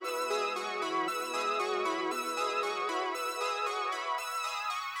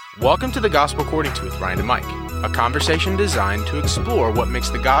Welcome to the Gospel According to with Ryan and Mike, a conversation designed to explore what makes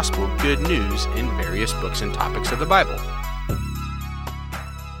the gospel good news in various books and topics of the Bible.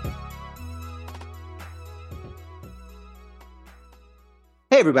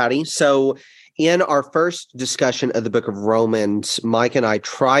 Hey, everybody. So in our first discussion of the book of Romans, Mike and I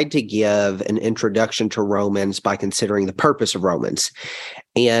tried to give an introduction to Romans by considering the purpose of Romans.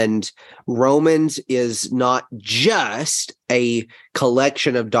 And Romans is not just a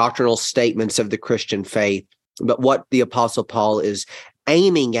collection of doctrinal statements of the Christian faith, but what the Apostle Paul is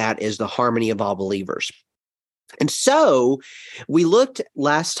aiming at is the harmony of all believers. And so we looked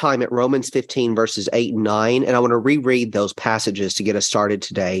last time at Romans 15, verses 8 and 9, and I want to reread those passages to get us started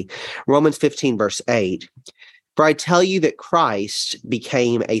today. Romans 15, verse 8, "For I tell you that Christ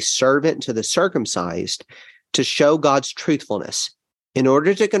became a servant to the circumcised to show God's truthfulness, in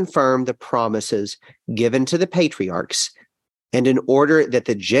order to confirm the promises given to the patriarchs, and in order that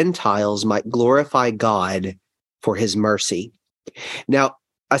the Gentiles might glorify God for his mercy." Now,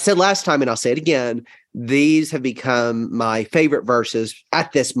 I said last time, and I'll say it again, these have become my favorite verses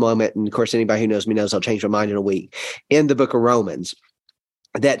at this moment. And of course, anybody who knows me knows I'll change my mind in a week. In the book of Romans,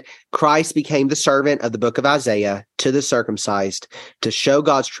 that Christ became the servant of the book of Isaiah to the circumcised to show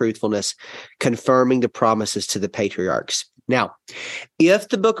God's truthfulness, confirming the promises to the patriarchs. Now, if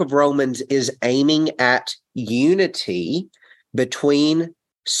the book of Romans is aiming at unity between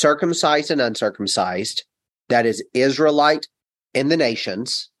circumcised and uncircumcised, that is Israelite and the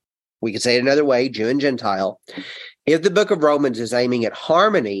nations, we could say it another way, Jew and Gentile. If the book of Romans is aiming at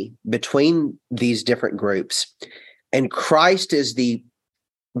harmony between these different groups, and Christ is the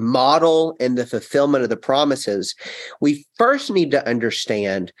model and the fulfillment of the promises, we first need to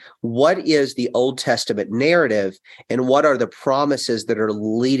understand what is the Old Testament narrative and what are the promises that are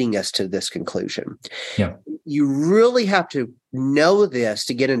leading us to this conclusion. Yeah. You really have to know this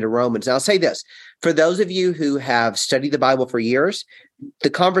to get into Romans. And I'll say this, for those of you who have studied the Bible for years, the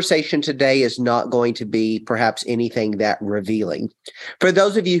conversation today is not going to be perhaps anything that revealing. For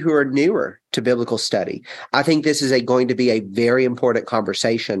those of you who are newer to biblical study, I think this is going to be a very important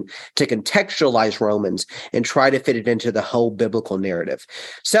conversation to contextualize Romans and try to fit it into the whole biblical narrative.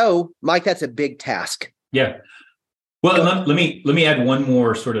 So, Mike, that's a big task. Yeah. Well, let me add one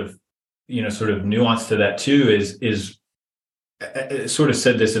more sort of nuance to that too. Is I sort of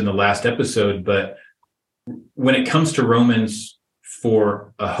said this in the last episode, but when it comes to Romans,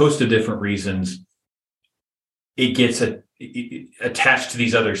 for a host of different reasons, it gets attached to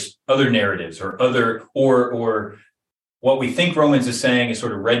these other narratives or what we think Romans is saying is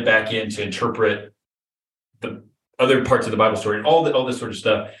sort of read back in to interpret the other parts of the Bible story and all this sort of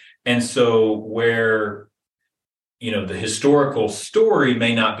stuff. And so where, the historical story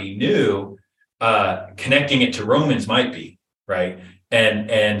may not be new, connecting it to Romans might be, right?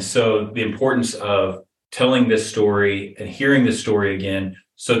 And so the importance of telling this story and hearing this story again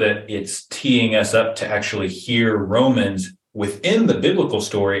so that it's teeing us up to actually hear Romans within the biblical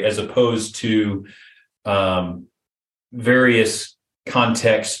story as opposed to various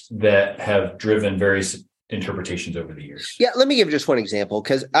contexts that have driven various interpretations over the years. Yeah, let me give just one example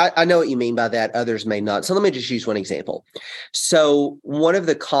because I know what you mean by that. Others may not. So let me just use one example. So one of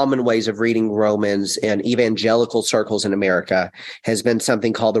the common ways of reading Romans in evangelical circles in America has been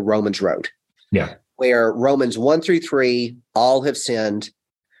something called the Romans Road. Yeah. Where Romans 1 through 3, all have sinned.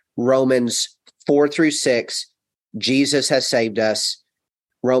 Romans 4 through 6, Jesus has saved us.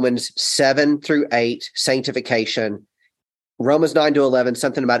 Romans 7 through 8, sanctification. Romans 9 to 11,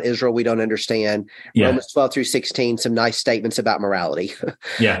 something about Israel we don't understand. Yeah. Romans 12 through 16, some nice statements about morality.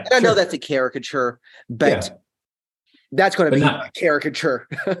 Yeah. And I know that's a caricature, but that's going to be a caricature.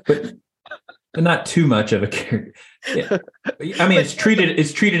 but not too much of a caricature. Yeah. I mean, it's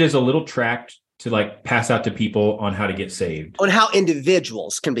treated as a little tract to like pass out to people on how to get saved. On how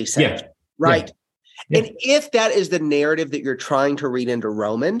individuals can be saved, right? Yeah. And if that is the narrative that you're trying to read into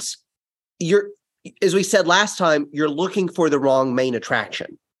Romans, as we said last time, you're looking for the wrong main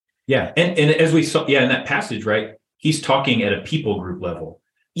attraction. Yeah. And as we saw, in that passage, right, he's talking at a people group level.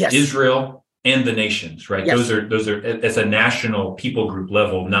 Yes. Israel and the nations, right? Yes. Those are as a national people group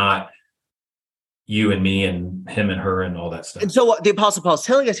level, not you and me and him and her and all that stuff. And so what the Apostle Paul is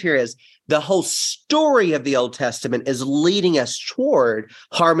telling us here is the whole story of the Old Testament is leading us toward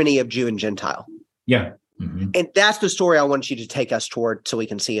harmony of Jew and Gentile. Yeah. Mm-hmm. And that's the story I want you to take us toward so we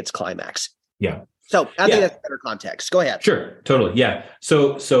can see its climax. Yeah. So I think that's better context. Go ahead. Sure. Totally. Yeah.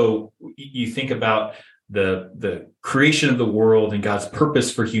 So you think about the creation of the world and God's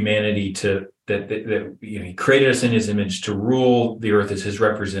purpose for humanity that he created us in his image to rule the earth as his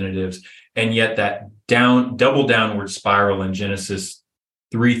representatives. And yet that double downward spiral in Genesis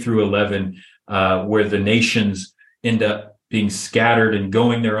 3 through 11, where the nations end up being scattered and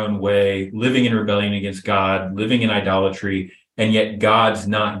going their own way, living in rebellion against God, living in idolatry, and yet God's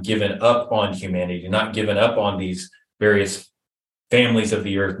not given up on humanity, not given up on these various families of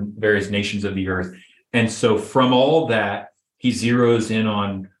the earth, various nations of the earth. And so from all that, he zeroes in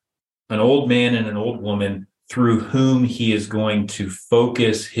on an old man and an old woman through whom he is going to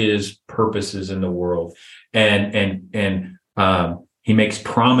focus his purposes in the world. And he makes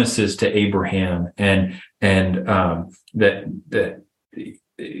promises to Abraham, and that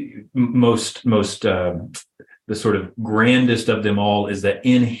most the sort of grandest of them all is that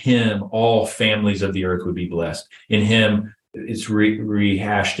in him all families of the earth would be blessed. In him, it's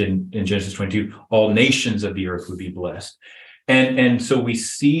rehashed in Genesis 22, all nations of the earth would be blessed. And so we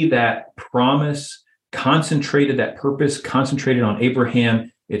see that promise concentrated, that purpose concentrated on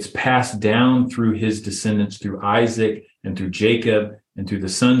Abraham. It's passed down through his descendants, through Isaac and through Jacob and through the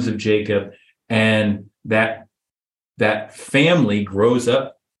sons of Jacob. And that family grows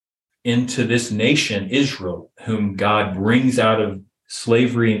up into this nation, Israel, whom God brings out of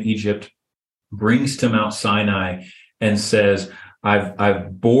slavery in Egypt, brings to Mount Sinai, and says,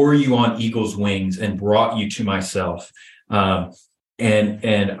 I've bore you on eagle's wings and brought you to myself. And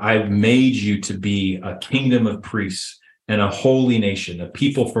I've made you to be a kingdom of priests and a holy nation, a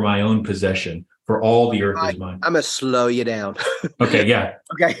people for my own possession, for all the earth is mine. I'm going to slow you down. Okay, yeah.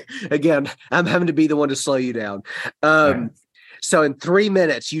 Okay, again, I'm having to be the one to slow you down. So in 3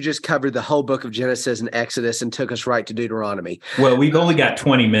 minutes, you just covered the whole book of Genesis and Exodus and took us right to Deuteronomy. Well, we've only got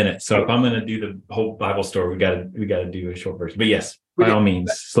 20 minutes, so if I'm going to do the whole Bible story, we got to do a short version. But yes, by all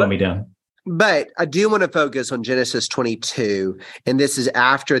means, slow me down. But I do want to focus on Genesis 22, and this is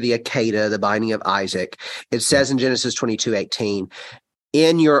after the Akedah, the binding of Isaac. It says in Genesis 22:18,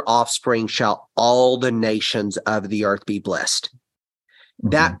 in your offspring shall all the nations of the earth be blessed.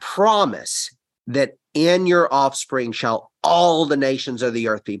 Mm-hmm. That promise that in your offspring shall all the nations of the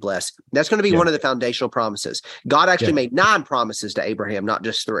earth be blessed. That's going to be one of the foundational promises. God actually made 9 promises to Abraham, not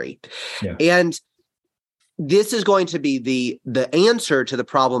just 3. Yeah. And this is going to be the answer to the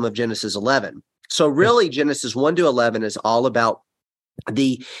problem of Genesis 11. So really, Genesis 1 to 11 is all about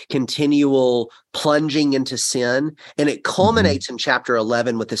the continual plunging into sin. And it culminates in chapter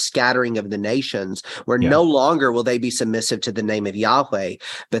 11 with the scattering of the nations, where no longer will they be submissive to the name of Yahweh,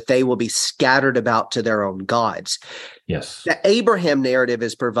 but they will be scattered about to their own gods. Yes. The Abraham narrative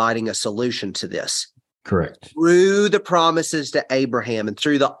is providing a solution to this. Correct. Through the promises to Abraham and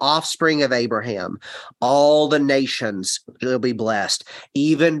through the offspring of Abraham, all the nations will be blessed.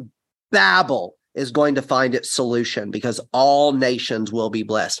 Even Babel is going to find its solution because all nations will be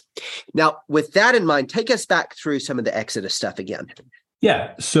blessed. Now, with that in mind, take us back through some of the Exodus stuff again.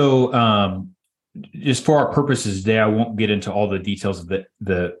 Yeah. So just for our purposes today, I won't get into all the details of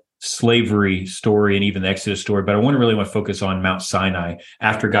the slavery story and even the Exodus story, but I want to focus on Mount Sinai.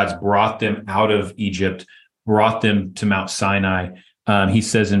 After God's brought them out of Egypt, brought them to Mount Sinai, he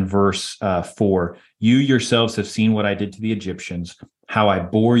says in verse 4, you yourselves have seen what I did to the Egyptians, how I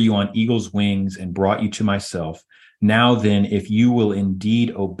bore you on eagle's wings and brought you to myself. Now then, if you will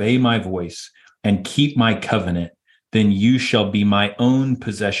indeed obey my voice and keep my covenant, then you shall be my own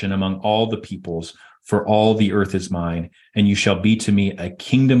possession among all the peoples, for all the earth is mine, and you shall be to me a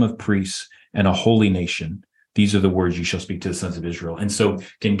kingdom of priests and a holy nation. These are the words you shall speak to the sons of Israel. And so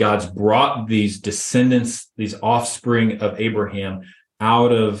God's brought these descendants, these offspring of Abraham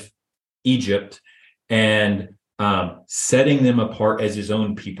out of Egypt and setting them apart as his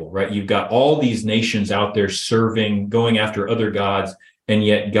own people, right? You've got all these nations out there serving, going after other gods, and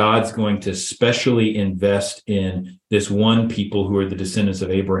yet God's going to specially invest in this one people who are the descendants of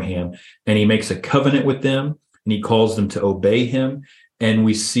Abraham. And he makes a covenant with them, and he calls them to obey him. And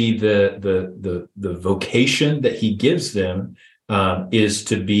we see the vocation that he gives them is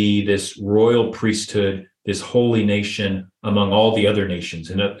to be this royal priesthood, this holy nation among all the other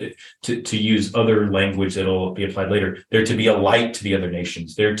nations. And to use other language that will be applied later, they're to be a light to the other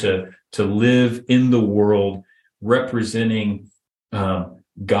nations. They're to live in the world representing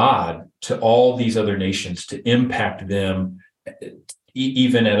God to all these other nations, to impact them,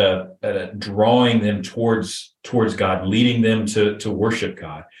 even at a drawing them towards God, leading them to worship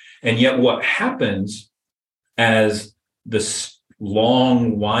God. And yet what happens as this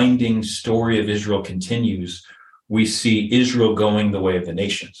long, winding story of Israel continues, we see Israel going the way of the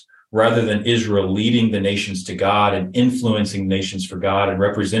nations. Rather than Israel leading the nations to God and influencing nations for God and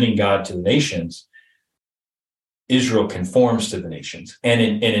representing God to the nations, Israel conforms to the nations. And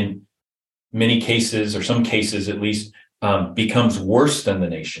in many cases, or some cases at least, becomes worse than the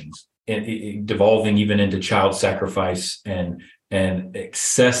nations, devolving even into child sacrifice and and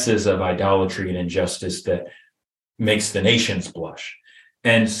excesses of idolatry and injustice that makes the nations blush.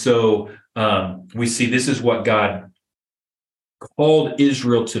 And so we see this is what God called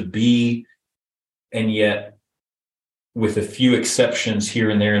Israel to be, and yet with a few exceptions here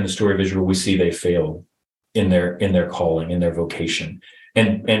and there in the story of Israel, we see they failed in their calling, in their vocation,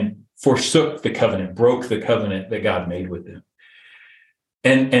 and forsook the covenant, broke the covenant that God made with them.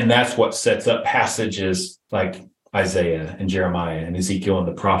 And that's what sets up passages like Isaiah and Jeremiah and Ezekiel and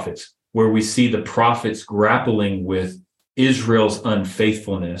the prophets, where we see the prophets grappling with Israel's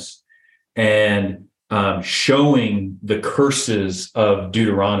unfaithfulness and showing the curses of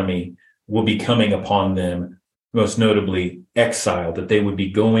Deuteronomy will be coming upon them, most notably exile, that they would be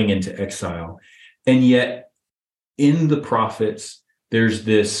going into exile. And yet in the prophets, there's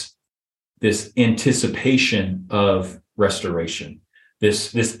this anticipation of restoration,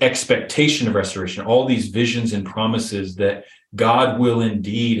 this expectation of restoration, all these visions and promises that God will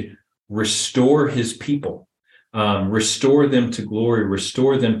indeed restore his people, restore them to glory,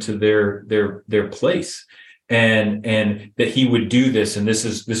 restore them to their place, and that he would do this. And this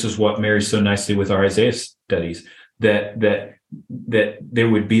is what marries so nicely with our Isaiah studies, that there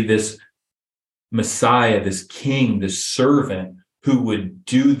would be this Messiah, this king, this servant who would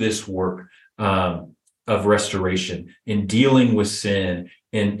do this work of restoration in dealing with sin,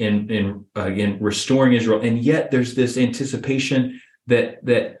 in again restoring Israel. And yet there's this anticipation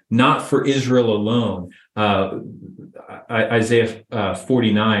that not for Israel alone. Isaiah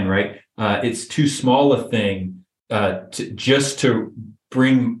 49, right? It's too small a thing to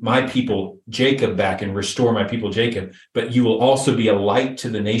bring my people Jacob back and restore my people Jacob, but you will also be a light to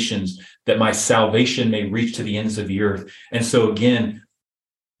the nations, that my salvation may reach to the ends of the earth. And so again,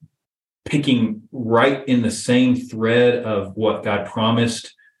 picking right in the same thread of what God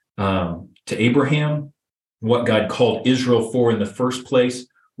promised to Abraham, what God called Israel for in the first place,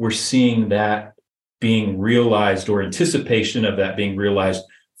 we're seeing that being realized, or anticipation of that being realized,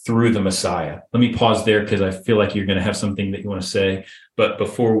 through the Messiah. Let me pause there because I feel like you're going to have something that you want to say. But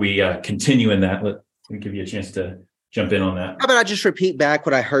before we continue in that, let me give you a chance to jump in on that. How about I just repeat back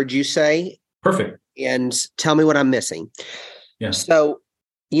what I heard you say? Perfect. And tell me what I'm missing. Yeah. So,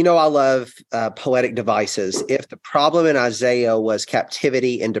 I love poetic devices. If the problem in Isaiah was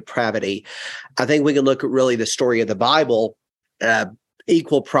captivity and depravity, I think we can look at really the story of the Bible,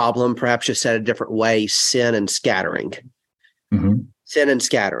 equal problem, perhaps just said a different way, sin and scattering. Mm-hmm. Sin and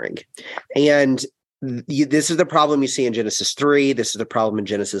scattering. And this is the problem you see in Genesis 3. This is the problem in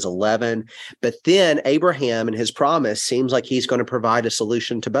Genesis 11. But then Abraham and his promise seems like he's going to provide a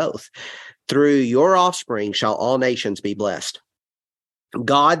solution to both. Through your offspring shall all nations be blessed.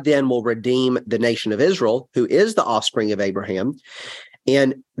 God then will redeem the nation of Israel, who is the offspring of Abraham.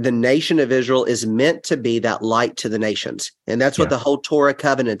 And the nation of Israel is meant to be that light to the nations. And that's what the whole Torah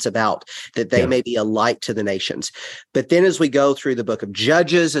covenant's about, that they may be a light to the nations. But then as we go through the book of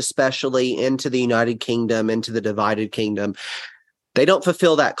Judges, especially into the United Kingdom, into the divided kingdom, they don't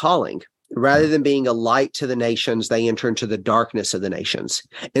fulfill that calling. Rather than being a light to the nations, they enter into the darkness of the nations.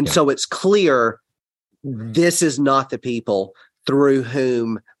 And so it's clear this is not the people through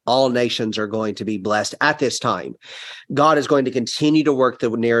whom all nations are going to be blessed at this time. God is going to continue to work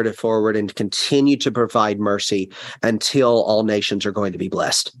the narrative forward and continue to provide mercy until all nations are going to be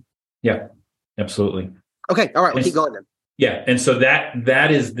blessed. Yeah, absolutely. Okay. All right. We'll keep going then. Yeah. And so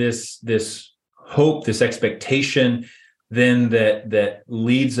that is this hope, this expectation then that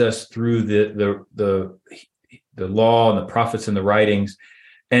leads us through the law and the prophets and the writings.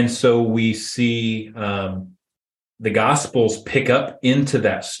 And so we see the Gospels pick up into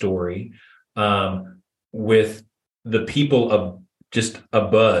that story with the people of just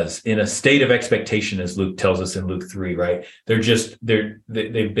abuzz, in a state of expectation, as Luke tells us in Luke 3, right?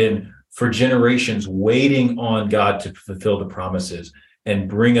 They've been for generations waiting on God to fulfill the promises and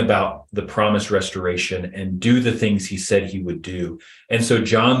bring about the promised restoration and do the things he said he would do. And so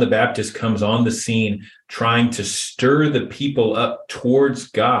John the Baptist comes on the scene trying to stir the people up towards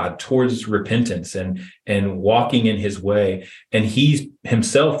God, towards repentance and walking in his way. And he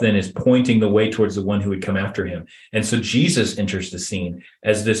himself then is pointing the way towards the one who would come after him. And so Jesus enters the scene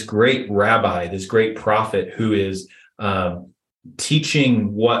as this great rabbi, this great prophet who is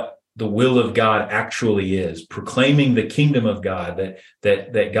teaching what the will of God actually is, proclaiming the kingdom of God,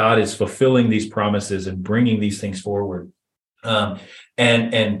 that God is fulfilling these promises and bringing these things forward,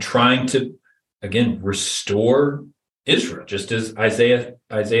 and trying to, again, restore Israel, just as Isaiah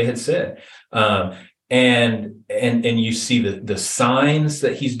had said. And you see the signs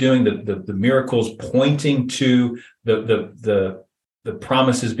that he's doing, the miracles pointing to the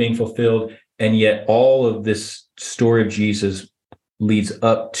promises being fulfilled, and yet all of this story of Jesus leads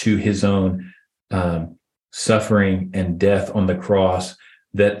up to his own suffering and death on the cross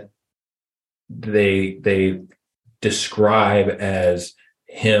that they describe as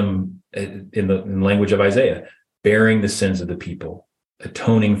him in the language of Isaiah, bearing the sins of the people,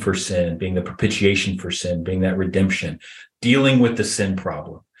 atoning for sin, being the propitiation for sin, being that redemption, dealing with the sin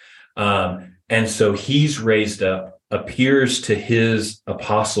problem. And so he's raised up, appears to his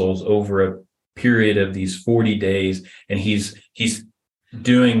apostles over a period of these 40 days, and he's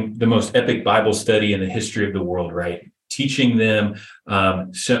doing the most epic Bible study in the history of the world, right? Teaching them,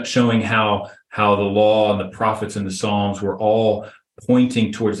 showing how the law and the prophets and the Psalms were all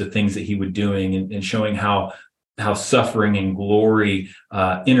pointing towards the things that he was doing, and showing how suffering and glory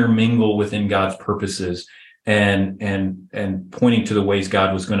intermingle within God's purposes, and pointing to the ways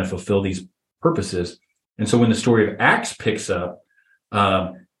God was going to fulfill these purposes. And so when the story of Acts picks up,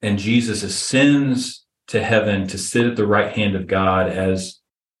 and Jesus ascends to heaven to sit at the right hand of God as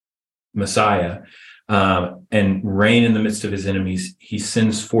Messiah, and reign in the midst of his enemies, he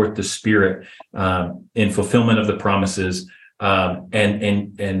sends forth the Spirit in fulfillment of the promises, and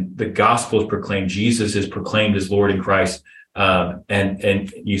the gospel is proclaimed. Jesus is proclaimed as Lord in Christ,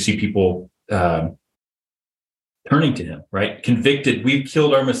 and you see people turning to him, right? Convicted, we've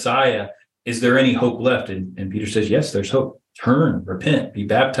killed our Messiah. Is there any hope left? And Peter says, yes, there's hope. Turn, repent, be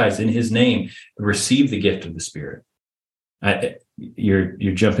baptized in his name, and receive the gift of the Spirit.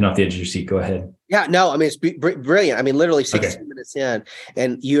 You're jumping off the edge of your seat. Go ahead. Yeah, no, I mean, it's brilliant. I mean, literally 16 minutes in,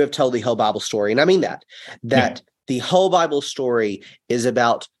 and you have told the whole Bible story. And I mean that the whole Bible story is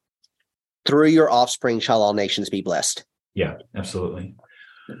about, through your offspring shall all nations be blessed. Yeah, absolutely.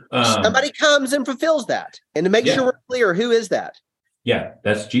 Somebody comes and fulfills that. And to make sure we're clear, who is that? Yeah,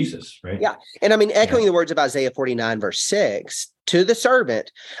 that's Jesus, right? Yeah. And I mean, echoing the words of Isaiah 49, verse 6, to the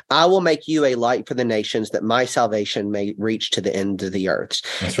servant, I will make you a light for the nations, that my salvation may reach to the end of the earth.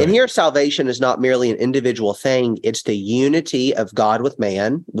 That's right. And here, salvation is not merely an individual thing. It's the unity of God with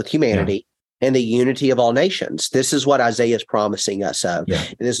man, with humanity, and the unity of all nations. This is what Isaiah is promising us of. Yeah.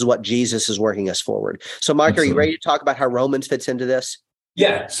 And this is what Jesus is working us forward. So, Mike, Absolutely. Are you ready to talk about how Romans fits into this?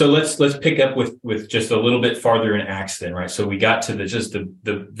 Yeah. So let's pick up with just a little bit farther in Acts then, right? So we got to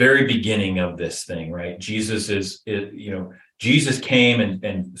the very beginning of this thing, right? Jesus came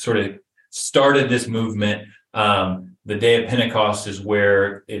and sort of started this movement. The day of Pentecost is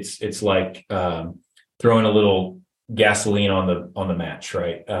where it's like throwing a little gasoline on the match,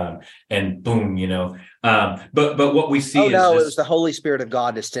 right? And boom, but what we see it was the Holy Spirit of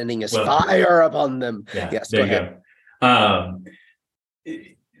God descending his fire upon them. Yeah, yes, there you go.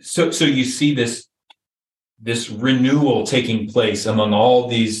 So you see this renewal taking place among all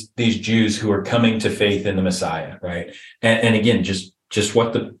these Jews who are coming to faith in the Messiah, right? And again, just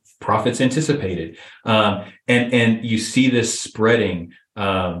what the prophets anticipated, and you see this spreading,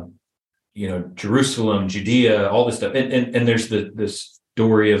 Jerusalem, Judea, all this stuff, and there's this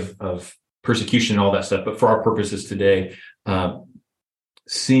story of persecution and all that stuff. But for our purposes today,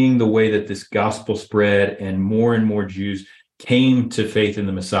 seeing the way that this gospel spread and more Jews came to faith in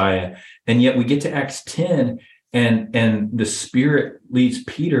the Messiah. And yet we get to Acts 10, and the Spirit leads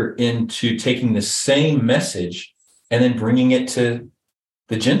Peter into taking the same message and then bringing it to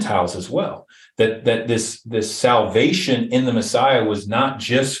the Gentiles as well. That this salvation in the Messiah was not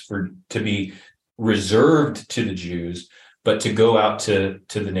just to be reserved to the Jews, but to go out to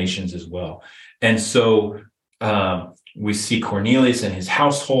the nations as well. And so we see Cornelius and his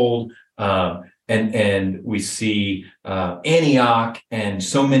household, and we see Antioch, and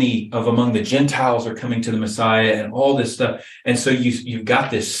so many of among the Gentiles are coming to the Messiah, and all this stuff. And so you've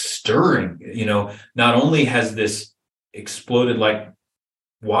got this stirring. Not only has this exploded like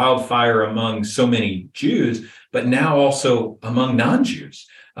wildfire among so many Jews, but now also among non-Jews,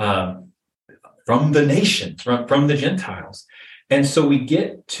 from the nations, from the Gentiles. And so we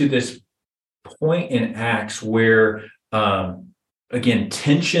get to this point in Acts where, again,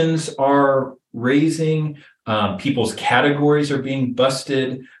 tensions are raising, people's categories are being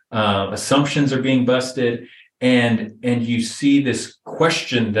busted, assumptions are being busted, and you see this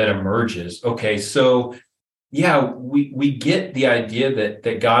question that emerges. Okay, so we get the idea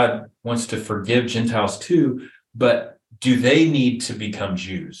that God wants to forgive Gentiles too, but do they need to become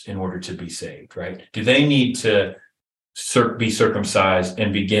Jews in order to be saved, right? Do they need to be circumcised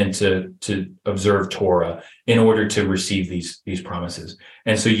and begin to observe Torah in order to receive these promises?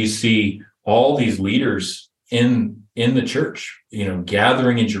 And so you see all these leaders in the church,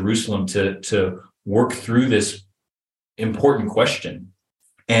 gathering in Jerusalem to work through this important question.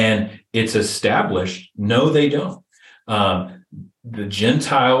 And it's established, no, they don't. the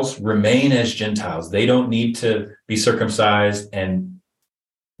Gentiles remain as Gentiles. They don't need to be circumcised and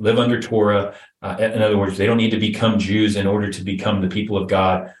live under Torah. In other words, they don't need to become Jews in order to become the people of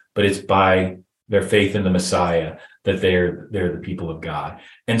God, but it's by their faith in the Messiah that they're the people of God.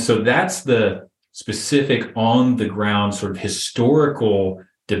 And so that's the specific on the ground sort of historical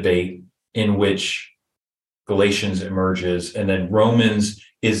debate in which Galatians emerges, and then Romans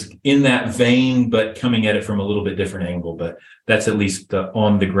is in that vein, but coming at it from a little bit different angle. But that's at least the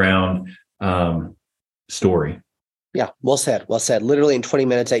on the ground story. Yeah, well said. Well said. Literally in 20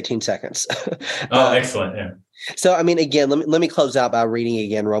 minutes, 18 seconds. Oh, excellent. Yeah. So, I mean, again, let me close out by reading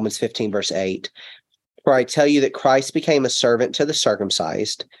again Romans 15, verse 8. For I tell you that Christ became a servant to the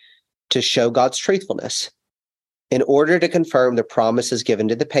circumcised to show God's truthfulness, in order to confirm the promises given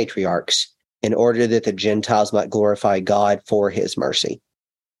to the patriarchs, in order that the Gentiles might glorify God for his mercy.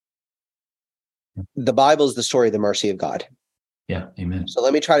 The Bible is the story of the mercy of God. Yeah, amen. So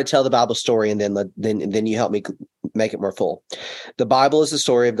let me try to tell the Bible story, and then you help me make it more full. The Bible is the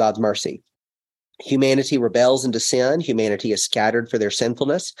story of God's mercy. Humanity rebels into sin. Humanity is scattered for their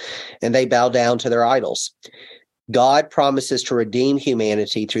sinfulness, and they bow down to their idols. God promises to redeem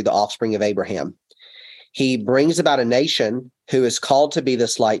humanity through the offspring of Abraham. He brings about a nation who is called to be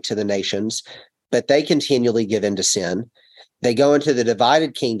this light to the nations, but they continually give in to sin. They go into the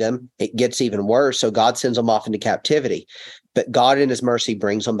divided kingdom. It gets even worse, so God sends them off into captivity. But God in his mercy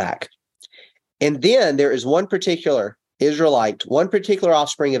brings them back. And then there is one particular Israelite, one particular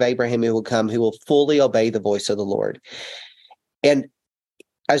offspring of Abraham who will come, who will fully obey the voice of the Lord. And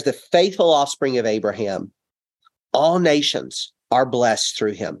as the faithful offspring of Abraham, all nations are blessed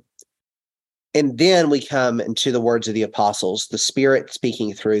through him. And then we come into the words of the apostles, the Spirit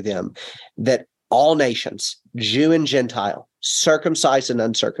speaking through them, that all nations, Jew and Gentile, circumcised and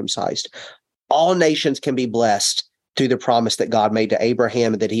uncircumcised, all nations can be blessed through the promise that God made to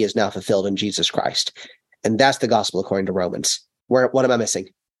Abraham and that he has now fulfilled in Jesus Christ. And that's the gospel according to Romans. What am I missing?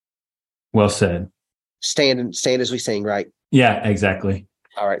 Well said. Stand as we sing, right? Yeah, exactly.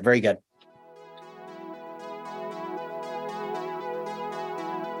 All right, very good.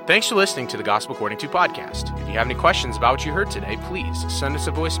 Thanks for listening to the Gospel According to podcast. If you have any questions about what you heard today, please send us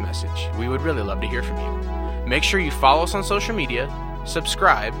a voice message. We would really love to hear from you. Make sure you follow us on social media,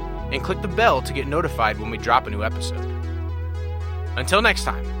 subscribe, and click the bell to get notified when we drop a new episode. Until next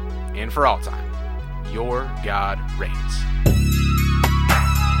time, and for all time, your God reigns.